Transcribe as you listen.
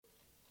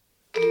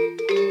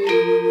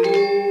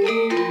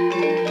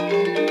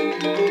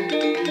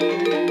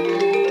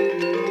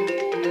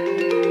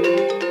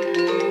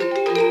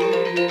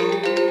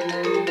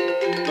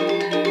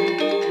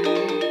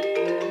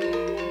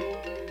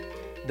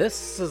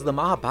is the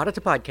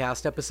Mahabharata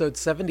Podcast, episode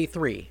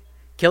 73,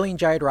 Killing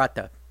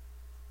Jayadratha.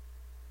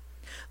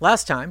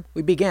 Last time,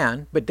 we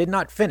began, but did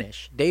not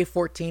finish, day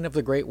 14 of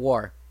the Great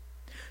War.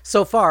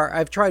 So far,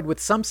 I've tried with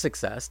some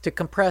success to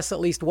compress at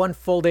least one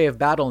full day of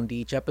battle into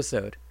each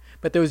episode,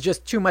 but there was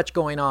just too much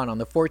going on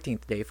the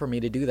 14th day for me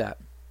to do that.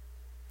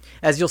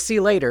 As you'll see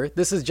later,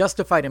 this is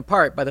justified in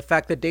part by the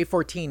fact that day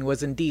 14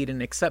 was indeed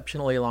an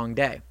exceptionally long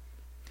day.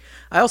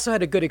 I also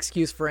had a good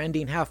excuse for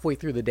ending halfway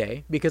through the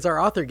day, because our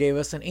author gave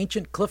us an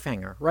ancient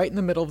cliffhanger right in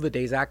the middle of the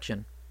day's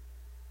action.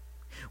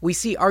 We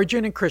see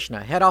Arjun and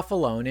Krishna head off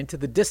alone into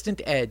the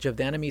distant edge of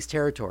the enemy's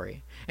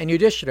territory, and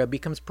Yudhishthira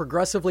becomes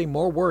progressively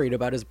more worried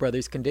about his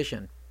brother's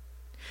condition.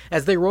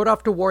 As they rode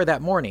off to war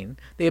that morning,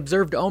 they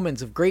observed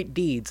omens of great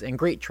deeds and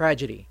great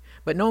tragedy,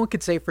 but no one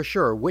could say for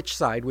sure which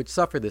side would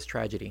suffer this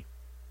tragedy.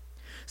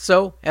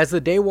 So, as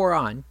the day wore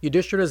on,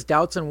 Yudhishthira's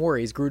doubts and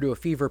worries grew to a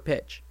fever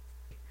pitch.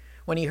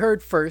 When he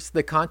heard first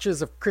the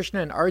conches of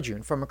Krishna and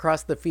Arjun from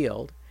across the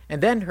field,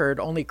 and then heard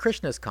only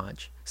Krishna's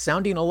conch,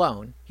 sounding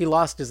alone, he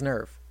lost his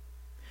nerve.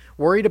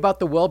 Worried about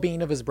the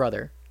well-being of his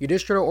brother,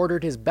 Yudhishthira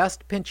ordered his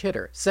best pinch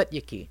hitter,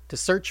 Satyaki, to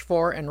search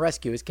for and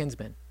rescue his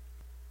kinsman.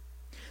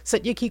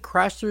 Satyaki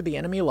crashed through the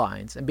enemy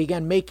lines and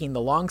began making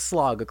the long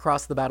slog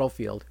across the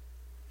battlefield.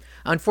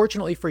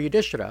 Unfortunately for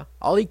Yudhishthira,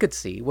 all he could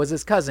see was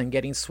his cousin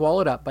getting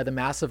swallowed up by the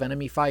mass of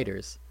enemy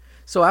fighters.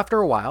 So after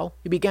a while,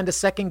 he began to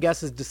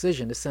second-guess his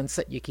decision to send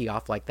Satyaki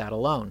off like that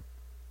alone.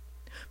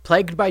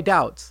 Plagued by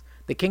doubts,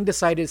 the king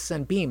decided to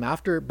send Bhima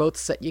after both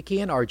Satyaki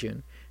and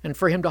Arjun, and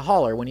for him to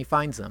holler when he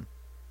finds them.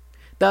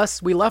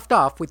 Thus, we left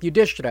off with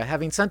Yudhishthira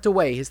having sent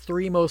away his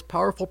three most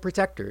powerful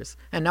protectors,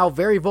 and now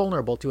very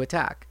vulnerable to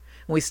attack,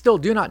 and we still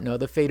do not know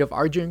the fate of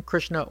Arjun,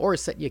 Krishna, or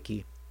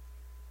Satyaki.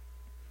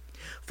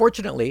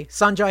 Fortunately,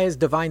 Sanjay has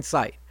divine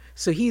sight,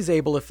 so he's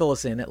able to fill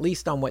us in at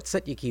least on what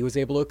Satyaki was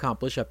able to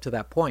accomplish up to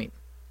that point.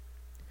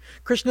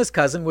 Krishna's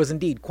cousin was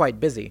indeed quite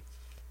busy.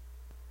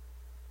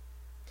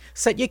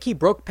 Satyaki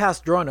broke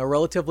past Drona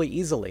relatively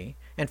easily,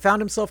 and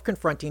found himself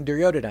confronting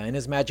Duryodhana in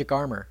his magic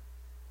armor.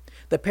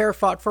 The pair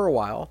fought for a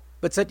while,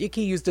 but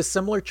Satyaki used a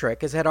similar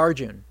trick as had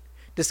Arjun.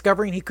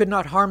 Discovering he could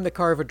not harm the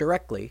Kaurava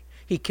directly,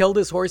 he killed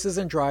his horses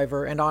and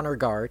driver and honor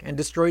guard, and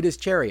destroyed his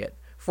chariot,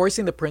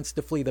 forcing the prince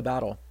to flee the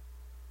battle.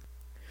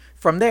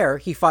 From there,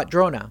 he fought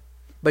Drona,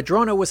 but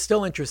Drona was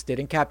still interested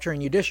in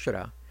capturing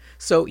Yudhishthira,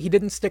 so he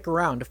didn't stick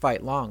around to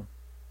fight long.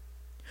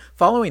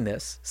 Following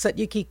this,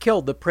 Satyaki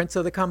killed the prince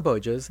of the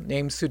Kambojas,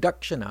 named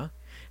Sudakshana,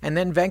 and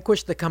then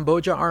vanquished the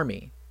Kamboja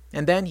army,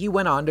 and then he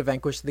went on to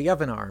vanquish the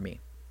Yavana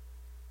army.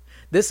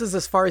 This is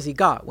as far as he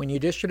got when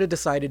Yudhishthira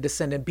decided to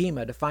send in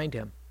Bhima to find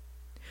him.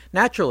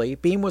 Naturally,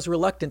 Bhima was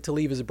reluctant to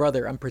leave his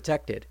brother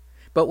unprotected,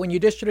 but when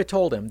Yudhishthira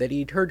told him that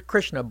he'd heard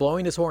Krishna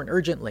blowing his horn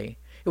urgently,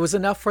 it was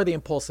enough for the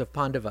impulsive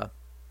Pandava.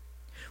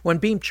 When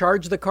Bhima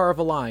charged the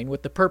Kaurava line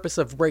with the purpose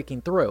of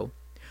breaking through,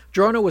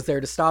 Drona was there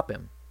to stop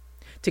him.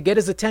 To get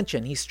his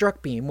attention, he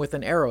struck Bhima with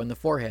an arrow in the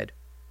forehead.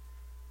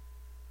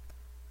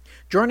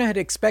 Drona had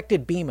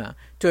expected Bhima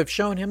to have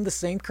shown him the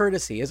same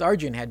courtesy as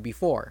Arjun had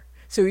before,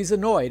 so he's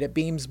annoyed at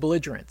Bhima's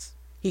belligerence.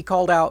 He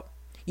called out,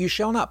 "You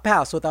shall not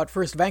pass without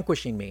first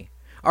vanquishing me.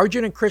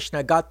 Arjun and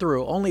Krishna got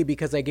through only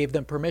because I gave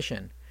them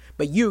permission,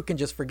 but you can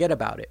just forget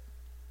about it."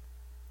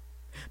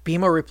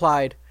 Bhima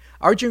replied,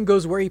 "Arjun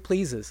goes where he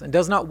pleases and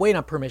does not wait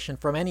on permission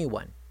from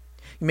anyone.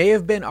 You may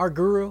have been our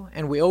guru,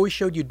 and we always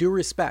showed you due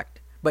respect.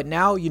 But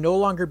now you no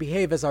longer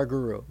behave as our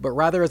guru, but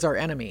rather as our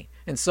enemy,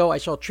 and so I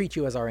shall treat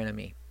you as our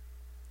enemy."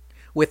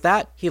 With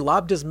that, he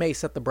lobbed his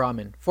mace at the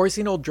Brahmin,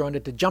 forcing old Drona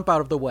to jump out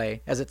of the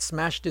way as it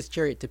smashed his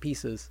chariot to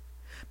pieces.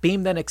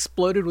 Bhima then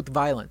exploded with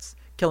violence,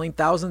 killing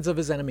thousands of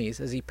his enemies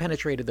as he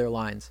penetrated their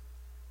lines.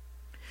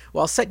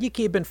 While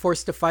Satyaki had been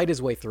forced to fight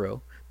his way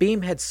through,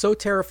 Bhima had so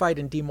terrified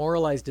and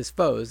demoralized his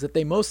foes that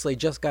they mostly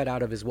just got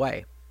out of his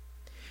way.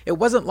 It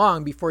wasn't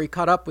long before he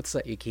caught up with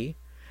Satyaki,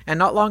 and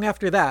not long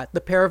after that,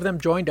 the pair of them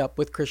joined up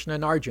with Krishna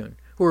and Arjun,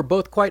 who were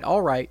both quite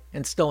alright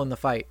and still in the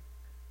fight.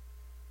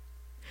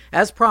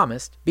 As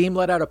promised, Bhima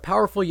let out a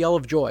powerful yell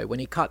of joy when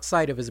he caught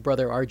sight of his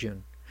brother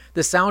Arjun.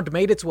 The sound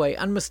made its way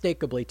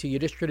unmistakably to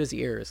Yudhishthira's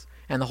ears,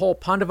 and the whole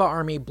Pandava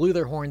army blew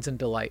their horns in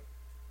delight.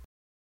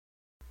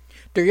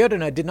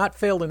 Duryodhana did not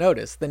fail to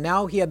notice that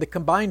now he had the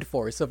combined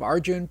force of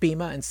Arjun,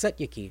 Bhima, and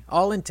Satyaki,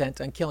 all intent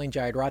on killing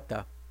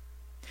Jayadratha.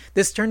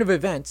 This turn of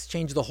events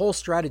changed the whole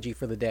strategy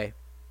for the day.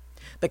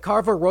 The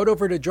Kaurava rode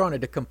over to Drona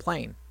to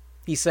complain.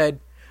 He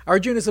said,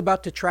 "Arjun is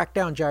about to track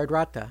down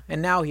Jayadratha,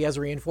 and now he has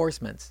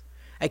reinforcements.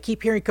 I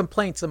keep hearing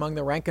complaints among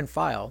the rank and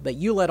file that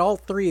you let all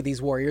three of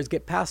these warriors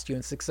get past you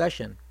in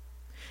succession.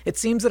 It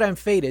seems that I'm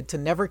fated to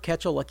never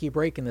catch a lucky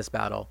break in this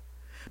battle.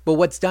 But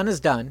what's done is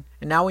done,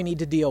 and now we need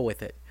to deal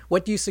with it.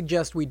 What do you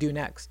suggest we do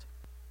next?"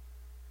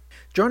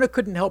 Drona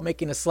couldn't help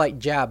making a slight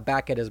jab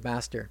back at his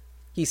master.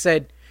 He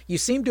said, "You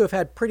seem to have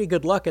had pretty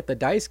good luck at the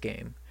dice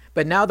game.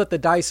 But now that the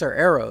dice are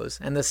arrows,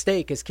 and the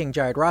stake is King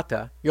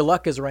Jayadratha, your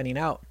luck is running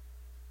out.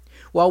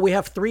 While we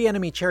have 3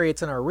 enemy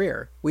chariots in our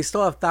rear, we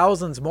still have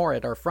thousands more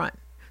at our front.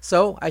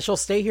 So I shall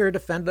stay here to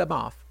fend them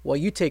off, while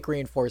you take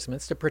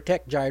reinforcements to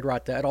protect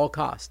Jayadratha at all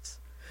costs.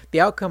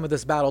 The outcome of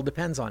this battle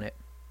depends on it.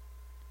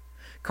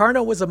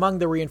 Karna was among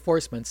the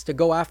reinforcements to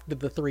go after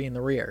the three in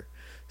the rear,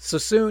 so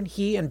soon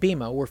he and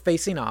Bhima were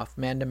facing off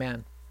man to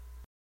man.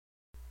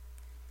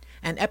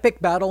 An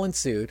epic battle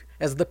ensued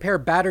as the pair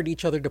battered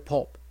each other to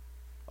pulp.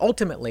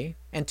 Ultimately,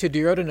 and to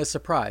Duryodhana's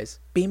surprise,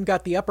 Bhima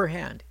got the upper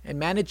hand and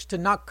managed to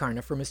knock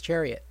Karna from his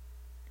chariot.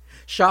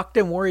 Shocked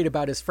and worried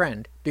about his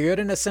friend,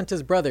 Duryodhana sent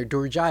his brother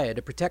Durjaya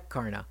to protect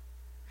Karna.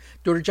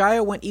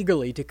 Durjaya went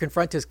eagerly to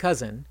confront his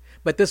cousin,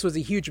 but this was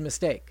a huge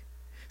mistake.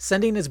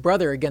 Sending his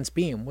brother against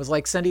Bhima was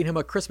like sending him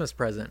a Christmas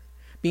present.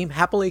 Bhima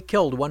happily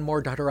killed one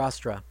more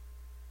Dhritarashtra.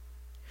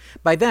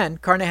 By then,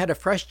 Karna had a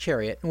fresh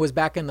chariot and was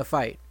back in the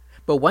fight,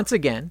 but once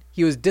again,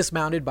 he was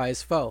dismounted by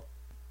his foe.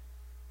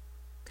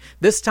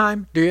 This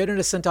time,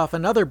 Duryodhana sent off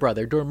another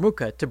brother,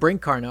 Durmukha, to bring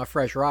Karna a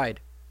fresh ride.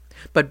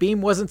 But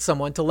Bhima wasn't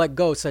someone to let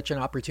go such an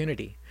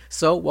opportunity,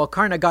 so while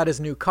Karna got his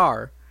new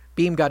car,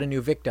 Bhima got a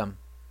new victim.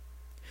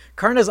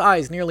 Karna's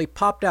eyes nearly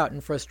popped out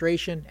in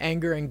frustration,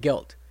 anger, and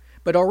guilt,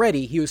 but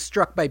already he was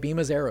struck by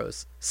Bhima's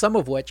arrows, some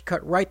of which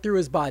cut right through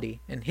his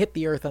body and hit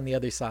the earth on the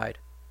other side.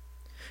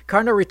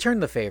 Karna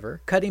returned the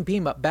favor, cutting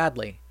Bhima up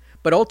badly,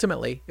 but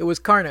ultimately it was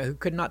Karna who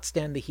could not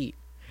stand the heat,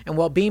 and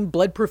while Bhima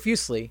bled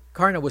profusely,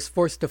 Karna was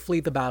forced to flee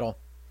the battle.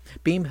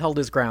 Bhima held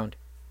his ground.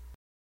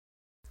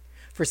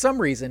 For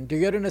some reason,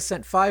 Duryodhana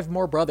sent 5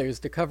 more brothers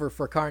to cover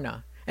for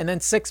Karna, and then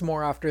 6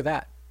 more after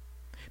that.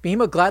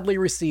 Bhima gladly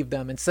received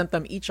them and sent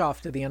them each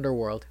off to the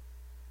underworld.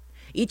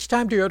 Each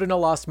time Duryodhana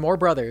lost more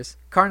brothers,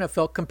 Karna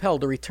felt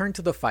compelled to return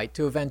to the fight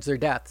to avenge their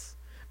deaths,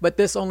 but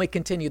this only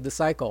continued the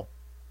cycle.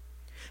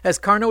 As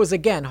Karna was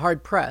again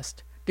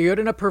hard-pressed,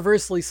 Duryodhana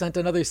perversely sent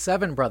another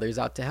 7 brothers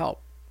out to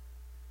help.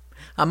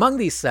 Among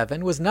these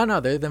 7 was none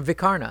other than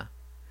Vikarna,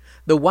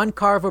 the one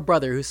Kaurava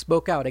brother who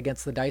spoke out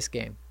against the dice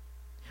game.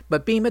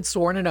 But Bhima had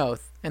sworn an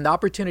oath, and the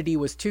opportunity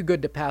was too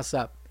good to pass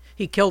up.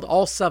 He killed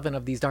all 7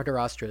 of these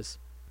Dhritarashtras.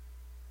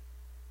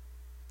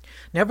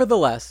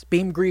 Nevertheless,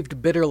 Bhima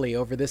grieved bitterly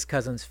over this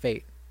cousin's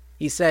fate.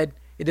 He said,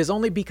 "It is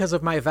only because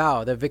of my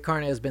vow that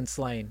Vikarna has been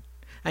slain.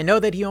 I know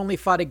that he only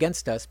fought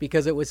against us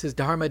because it was his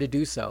dharma to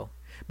do so,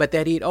 but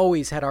that he had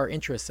always had our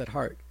interests at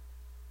heart."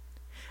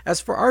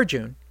 As for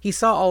Arjun, he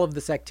saw all of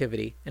this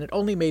activity, and it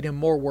only made him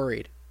more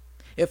worried.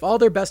 If all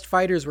their best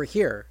fighters were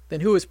here,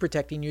 then who was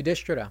protecting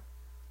Yudhishthira?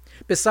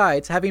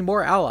 Besides, having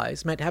more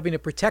allies meant having to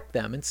protect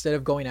them instead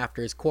of going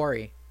after his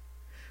quarry.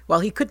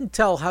 While he couldn't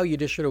tell how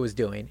Yudhishthira was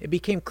doing, it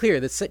became clear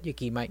that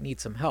Satyaki might need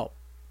some help.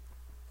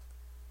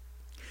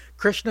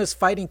 Krishna's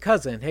fighting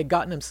cousin had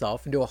gotten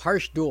himself into a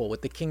harsh duel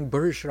with the king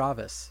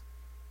Bhurisravas.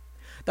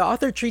 The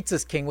author treats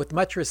this king with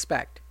much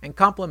respect and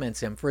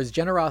compliments him for his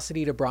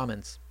generosity to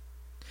Brahmins.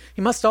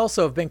 He must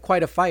also have been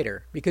quite a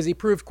fighter, because he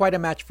proved quite a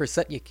match for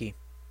Satyaki.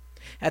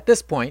 At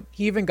this point,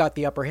 he even got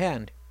the upper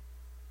hand.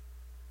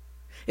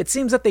 It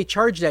seems that they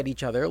charged at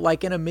each other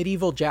like in a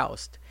medieval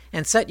joust,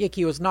 and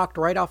Satyaki was knocked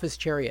right off his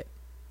chariot.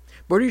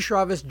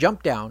 Bhurisravas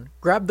jumped down,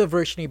 grabbed the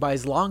Vrishni by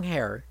his long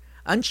hair,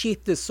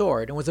 unsheathed his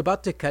sword, and was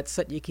about to cut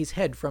Satyaki's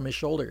head from his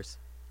shoulders.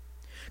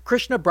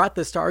 Krishna brought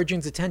this to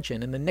Arjun's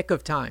attention in the nick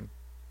of time.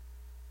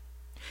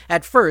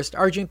 At first,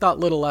 Arjun thought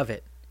little of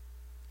it.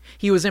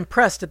 He was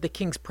impressed at the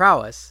king's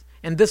prowess,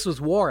 and this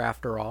was war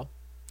after all.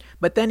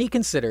 But then he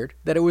considered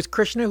that it was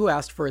Krishna who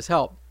asked for his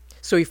help,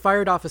 so he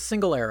fired off a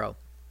single arrow.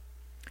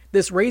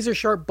 This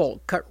razor-sharp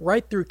bolt cut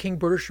right through King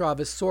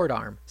Bhurisravas' sword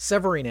arm,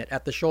 severing it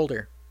at the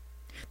shoulder.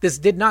 This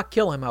did not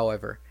kill him,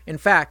 however. In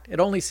fact, it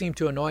only seemed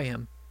to annoy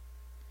him.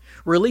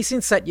 Releasing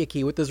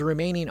Satyaki with his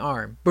remaining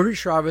arm,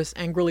 Bhurisravas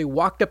angrily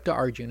walked up to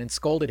Arjun and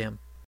scolded him.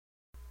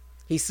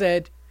 He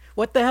said,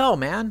 "What the hell,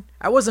 man?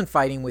 I wasn't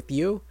fighting with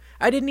you.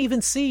 I didn't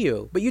even see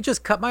you, but you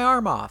just cut my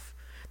arm off.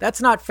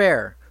 That's not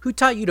fair. Who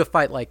taught you to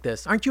fight like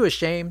this? Aren't you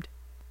ashamed?"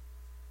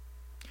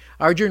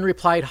 Arjun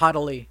replied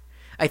haughtily,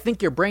 "I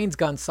think your brain's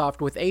gone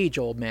soft with age,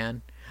 old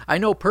man. I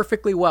know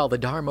perfectly well the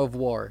dharma of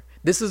war.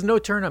 This is no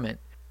tournament.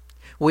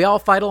 We all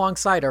fight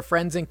alongside our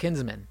friends and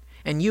kinsmen,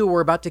 and you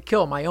were about to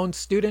kill my own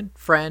student,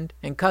 friend,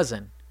 and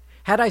cousin.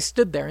 Had I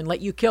stood there and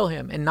let you kill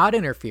him and not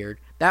interfered,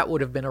 that would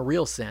have been a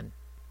real sin.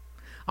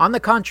 On the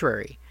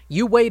contrary,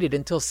 you waited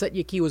until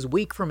Satyaki was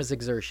weak from his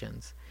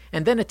exertions,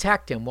 and then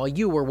attacked him while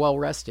you were well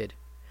rested.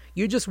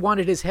 You just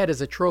wanted his head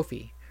as a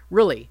trophy.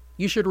 Really,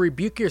 you should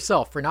rebuke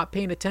yourself for not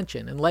paying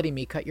attention and letting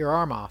me cut your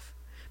arm off.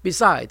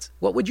 Besides,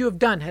 what would you have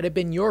done had it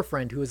been your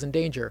friend who was in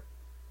danger?"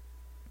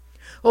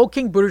 Old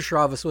King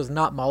Bhurisravas was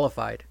not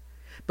mollified,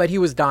 but he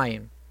was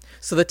dying,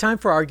 so the time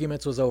for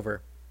arguments was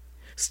over.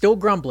 Still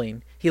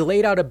grumbling, he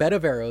laid out a bed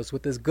of arrows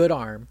with his good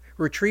arm,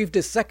 retrieved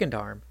his second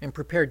arm, and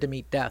prepared to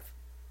meet death.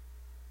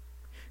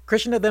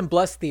 Krishna then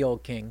blessed the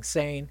old king,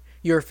 saying,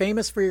 "You are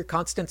famous for your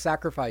constant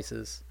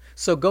sacrifices,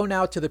 so go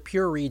now to the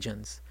pure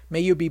regions. May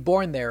you be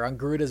born there on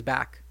Garuda's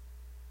back."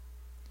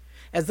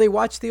 As they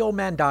watched the old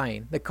man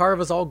dying, the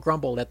Kauravas all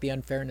grumbled at the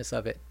unfairness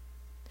of it.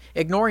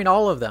 Ignoring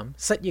all of them,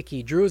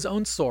 Satyaki drew his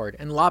own sword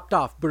and lopped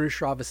off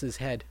Bhurisravas'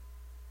 head.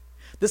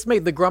 This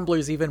made the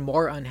grumblers even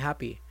more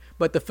unhappy,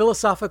 but the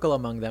philosophical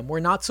among them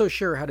were not so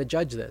sure how to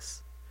judge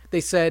this.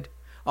 They said,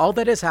 "All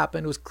that has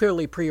happened was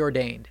clearly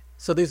preordained.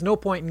 so there's no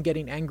point in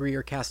getting angry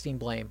or casting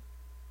blame.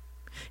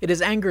 It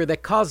is anger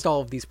that caused all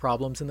of these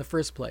problems in the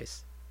first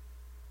place.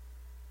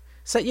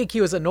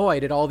 Satyaki was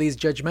annoyed at all these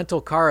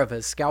judgmental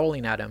Kauravas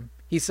scowling at him.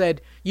 He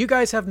said, "You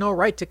guys have no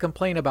right to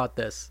complain about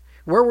this.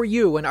 Where were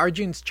you when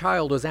Arjun's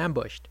child was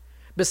ambushed?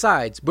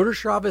 Besides,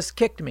 Bhurisravas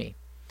kicked me,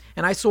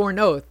 and I swore an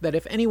oath that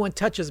if anyone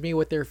touches me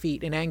with their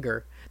feet in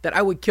anger, that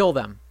I would kill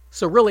them,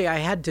 so really I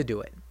had to do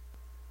it."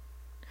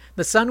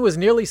 The sun was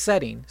nearly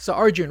setting, so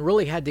Arjun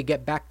really had to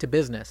get back to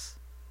business.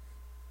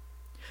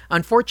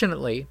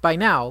 Unfortunately, by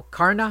now,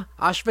 Karna,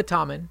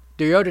 Ashvatthama,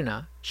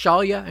 Duryodhana,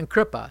 Shalya, and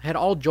Kripa had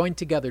all joined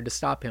together to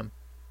stop him.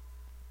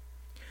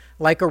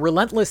 Like a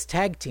relentless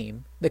tag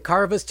team, the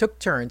Kauravas took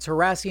turns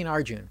harassing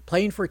Arjun,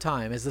 playing for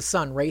time as the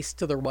sun raced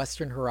to the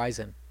western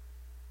horizon.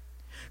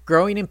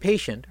 Growing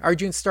impatient,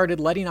 Arjun started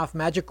letting off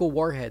magical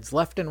warheads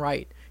left and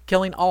right,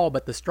 killing all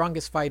but the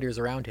strongest fighters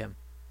around him.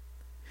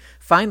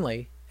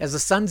 Finally, as the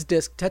sun's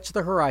disk touched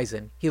the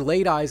horizon, he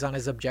laid eyes on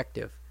his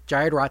objective,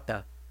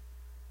 Jayadratha.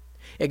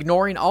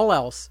 Ignoring all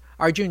else,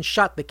 Arjun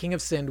shot the king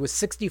of Sind with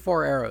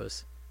 64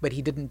 arrows, but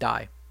he didn't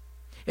die.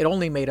 It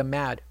only made him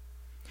mad.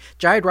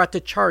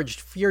 Jayadratha charged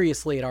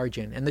furiously at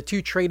Arjun, and the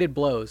two traded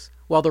blows,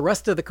 while the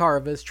rest of the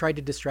Kauravas tried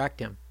to distract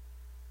him.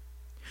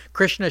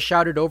 Krishna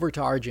shouted over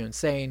to Arjun,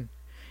 saying,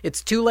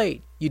 "It's too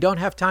late, you don't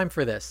have time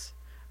for this,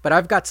 but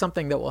I've got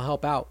something that will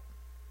help out."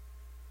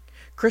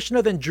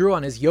 Krishna then drew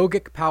on his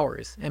yogic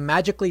powers and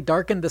magically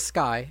darkened the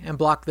sky and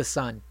blocked the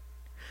sun.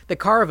 The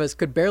Kauravas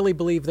could barely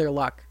believe their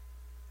luck.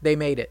 They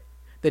made it.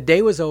 The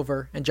day was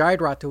over, and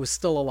Jayadratha was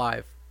still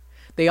alive.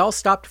 They all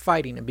stopped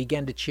fighting and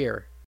began to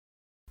cheer.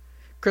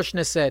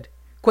 Krishna said,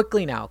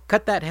 "Quickly now,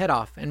 cut that head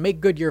off and make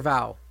good your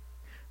vow."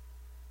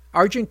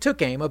 Arjun took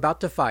aim,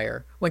 about to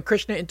fire, when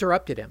Krishna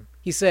interrupted him.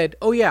 He said,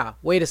 "Oh yeah,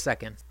 wait a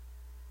second."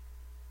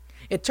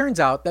 It turns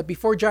out that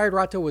before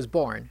Jayadratha was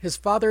born, his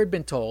father had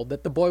been told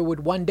that the boy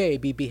would one day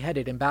be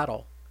beheaded in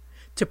battle.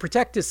 To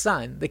protect his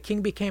son, the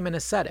king became an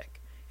ascetic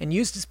and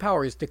used his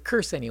powers to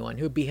curse anyone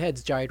who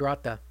beheads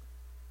Jayadratha.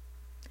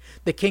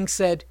 The king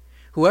said,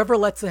 "Whoever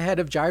lets the head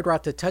of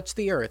Jayadratha touch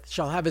the earth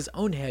shall have his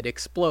own head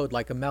explode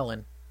like a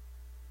melon."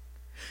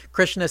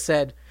 Krishna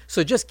said,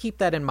 "So just keep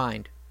that in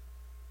mind."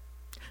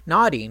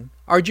 Nodding,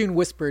 Arjun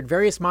whispered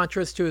various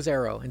mantras to his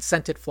arrow and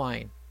sent it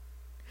flying.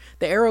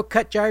 The arrow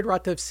cut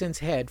Jayadratha of Sind's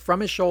head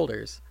from his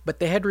shoulders, but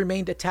the head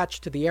remained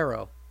attached to the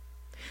arrow.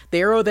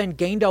 The arrow then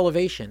gained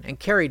elevation and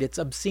carried its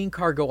obscene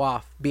cargo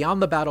off,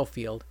 beyond the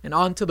battlefield, and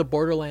on to the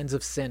borderlands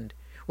of Sind,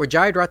 where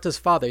Jayadratha's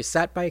father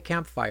sat by a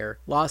campfire,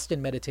 lost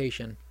in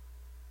meditation.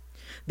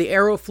 The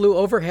arrow flew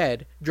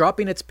overhead,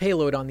 dropping its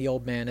payload on the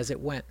old man as it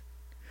went.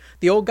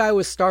 The old guy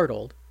was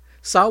startled,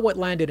 saw what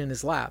landed in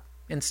his lap,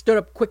 and stood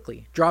up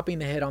quickly, dropping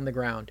the head on the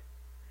ground.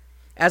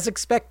 As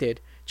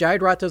expected,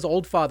 Jayadratha's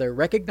old father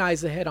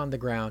recognized the head on the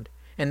ground,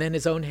 and then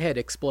his own head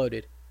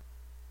exploded.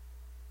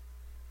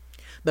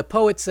 The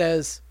poet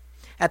says,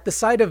 "At the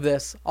sight of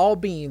this, all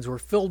beings were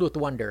filled with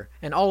wonder,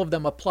 and all of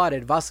them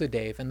applauded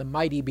Vasudeva and the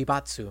mighty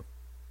Bibhatsu."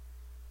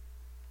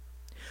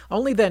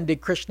 Only then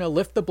did Krishna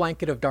lift the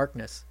blanket of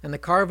darkness, and the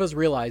Kauravas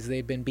realized they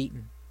had been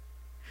beaten.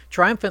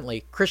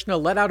 Triumphantly, Krishna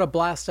let out a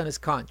blast on his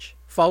conch,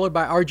 followed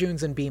by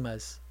Arjun's and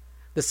Bhima's.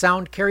 The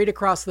sound carried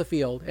across the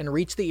field and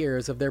reached the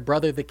ears of their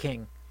brother the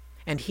king,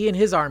 and he and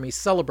his army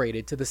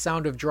celebrated to the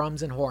sound of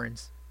drums and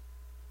horns.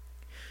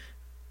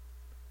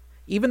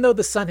 Even though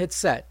the sun had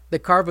set, the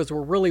Kauravas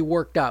were really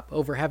worked up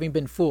over having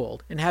been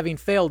fooled and having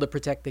failed to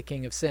protect the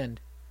king of Sind.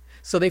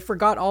 So they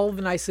forgot all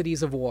the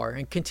niceties of war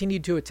and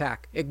continued to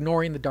attack,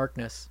 ignoring the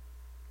darkness.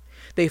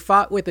 They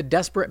fought with a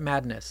desperate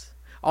madness.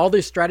 All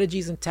their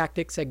strategies and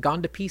tactics had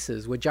gone to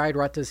pieces with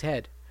Jayadratha's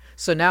head,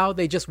 so now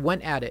they just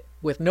went at it,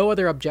 with no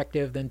other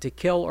objective than to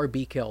kill or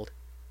be killed.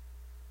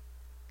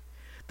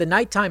 The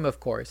nighttime,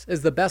 of course,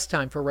 is the best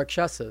time for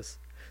Rakshasas,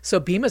 so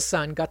Bhima's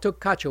son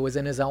Ghatotkacha was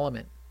in his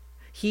element.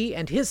 He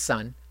and his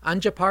son,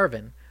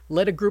 Anjaparvan,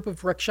 led a group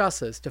of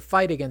Rakshasas to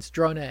fight against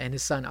Drona and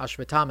his son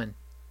Ashvatthama.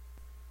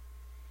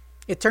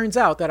 It turns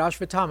out that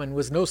Ashvatthama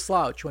was no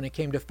slouch when it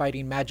came to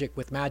fighting magic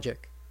with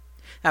magic.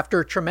 After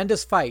a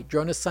tremendous fight,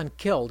 Drona's son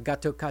killed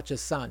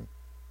Ghatotkacha's son.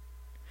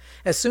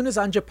 As soon as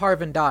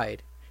Anjaparvan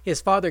died, his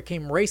father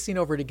came racing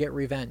over to get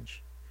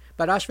revenge.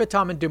 But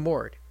Ashvatthama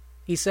demurred.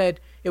 He said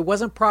it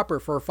wasn't proper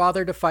for a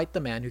father to fight the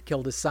man who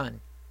killed his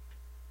son.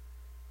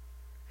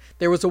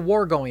 There was a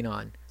war going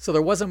on, so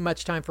there wasn't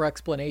much time for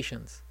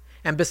explanations.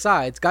 And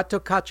besides,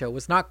 Ghatotkacha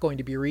was not going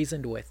to be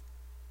reasoned with.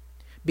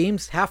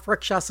 Bhim's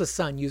half-Rakshasa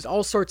son used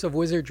all sorts of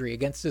wizardry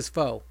against his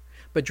foe,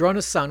 but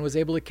Drona's son was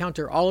able to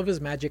counter all of his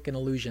magic and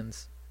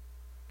illusions.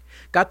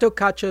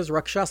 Ghatotkacha's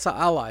Rakshasa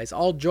allies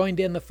all joined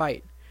in the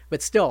fight,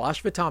 but still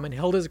Ashvatthama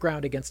held his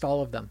ground against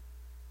all of them.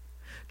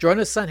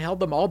 Drona's son held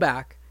them all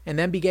back, and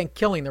then began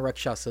killing the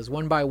Rakshasas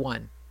one by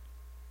one.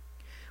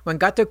 When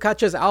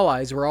Ghatotkacha's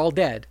allies were all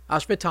dead,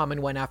 Ashvatthama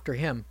went after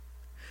him.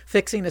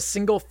 Fixing a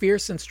single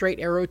fierce and straight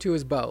arrow to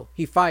his bow,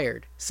 he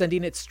fired,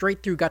 sending it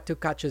straight through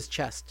Ghatotkacha's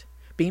chest.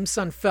 Bhim's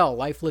son fell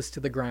lifeless to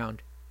the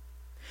ground.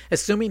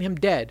 Assuming him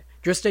dead,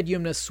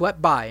 Drishtadyumna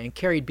swept by and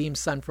carried Bhim's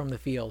son from the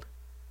field.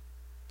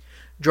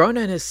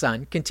 Drona and his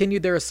son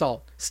continued their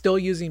assault, still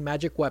using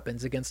magic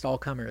weapons against all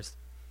comers.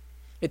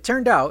 It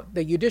turned out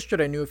that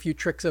Yudhishthira knew a few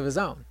tricks of his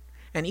own,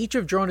 and each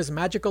of Drona's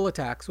magical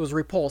attacks was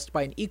repulsed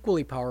by an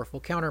equally powerful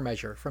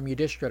countermeasure from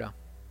Yudhishthira.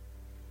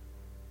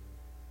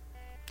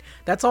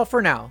 That's all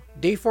for now.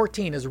 Day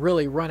 14 has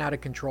really run out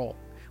of control.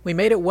 We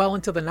made it well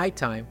into the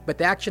nighttime, but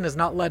the action has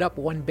not let up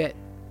one bit.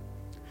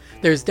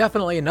 There's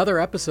definitely another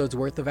episode's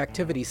worth of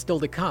activity still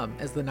to come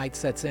as the night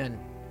sets in.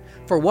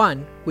 For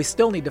one, we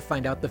still need to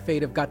find out the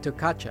fate of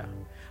Ghatotkacha,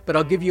 but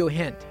I'll give you a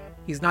hint.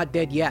 He's not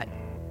dead yet.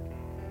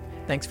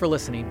 Thanks for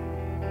listening.